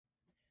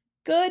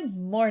Good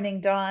morning,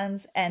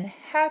 Dawns, and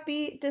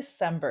happy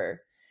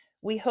December.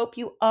 We hope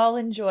you all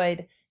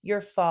enjoyed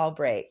your fall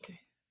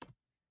break.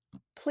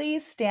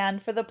 Please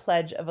stand for the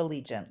Pledge of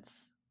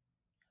Allegiance.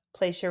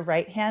 Place your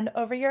right hand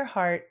over your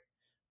heart.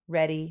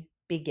 Ready,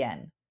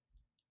 begin.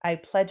 I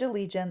pledge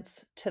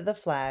allegiance to the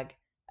flag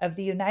of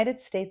the United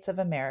States of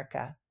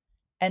America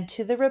and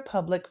to the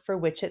republic for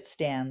which it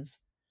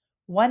stands,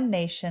 one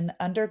nation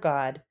under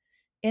God,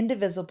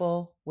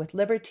 indivisible, with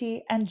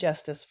liberty and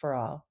justice for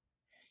all.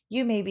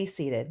 You may be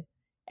seated.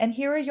 And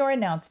here are your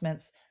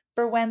announcements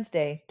for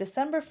Wednesday,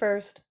 December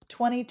 1st,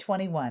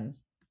 2021.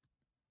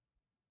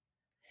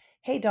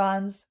 Hey,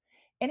 Dons.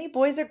 Any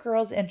boys or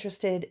girls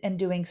interested in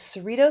doing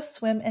Cerritos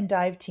swim and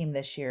dive team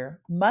this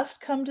year must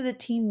come to the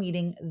team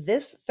meeting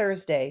this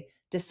Thursday,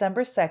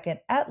 December 2nd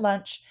at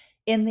lunch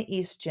in the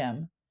East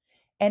Gym.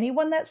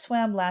 Anyone that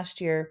swam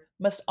last year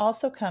must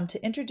also come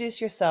to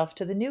introduce yourself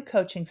to the new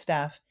coaching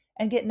staff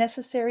and get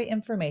necessary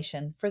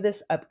information for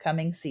this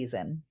upcoming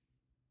season.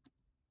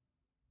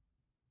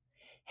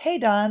 Hey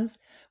Dons,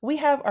 we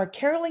have our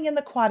Caroling in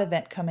the Quad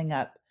event coming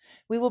up.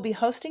 We will be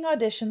hosting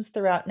auditions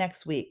throughout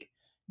next week.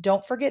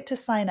 Don't forget to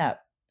sign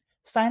up.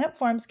 Sign up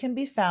forms can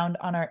be found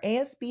on our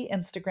ASB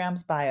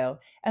Instagram's bio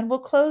and will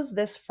close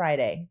this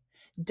Friday.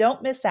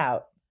 Don't miss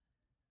out.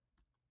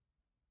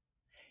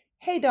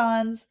 Hey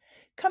Dons,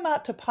 come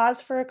out to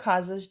Pause for a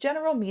Cause's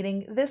general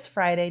meeting this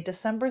Friday,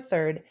 December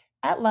 3rd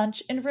at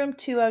lunch in room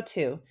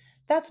 202.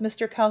 That's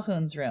Mr.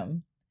 Calhoun's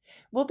room.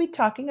 We'll be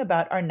talking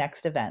about our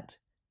next event.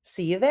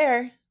 See you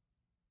there.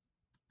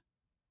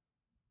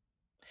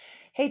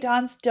 Hey,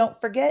 Dons, don't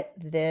forget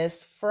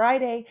this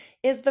Friday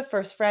is the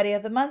first Friday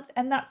of the month,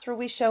 and that's where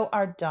we show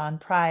our Dawn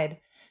Pride.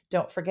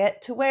 Don't forget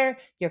to wear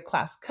your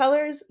class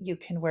colors. You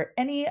can wear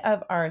any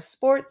of our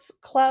sports,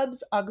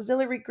 clubs,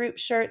 auxiliary group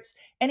shirts,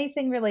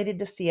 anything related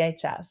to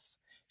CHS.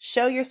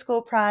 Show your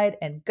school pride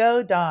and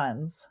go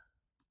Dons.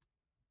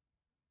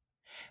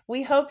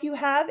 We hope you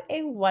have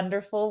a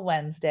wonderful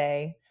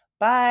Wednesday.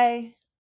 Bye.